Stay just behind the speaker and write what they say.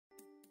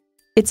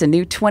It's a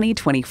new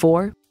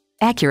 2024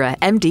 Acura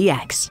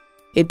MDX.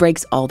 It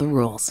breaks all the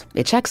rules.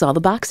 It checks all the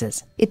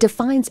boxes. It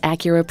defines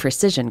Acura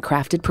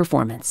precision-crafted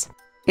performance.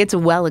 It's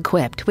well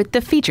equipped with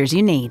the features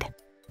you need: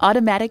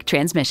 automatic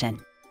transmission,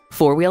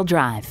 four-wheel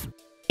drive,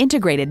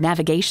 integrated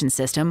navigation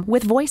system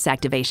with voice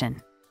activation,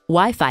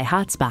 Wi-Fi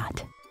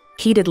hotspot,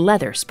 heated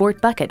leather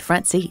sport bucket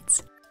front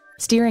seats,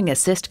 steering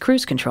assist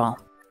cruise control,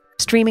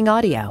 streaming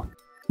audio,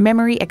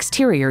 memory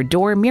exterior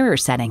door mirror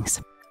settings,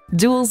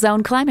 dual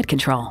zone climate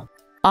control,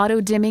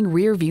 auto-dimming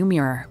rear view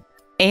mirror,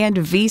 and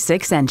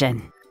V6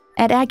 engine.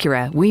 At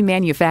Acura, we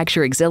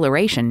manufacture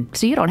exhilaration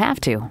so you don't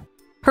have to.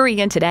 Hurry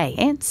in today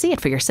and see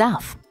it for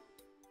yourself.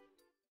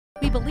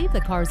 We believe the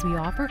cars we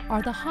offer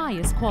are the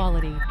highest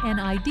quality and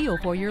ideal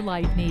for your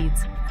life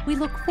needs. We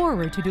look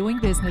forward to doing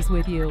business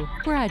with you.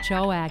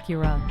 Bradshaw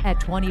Acura at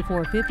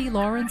 2450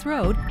 Lawrence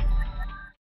Road,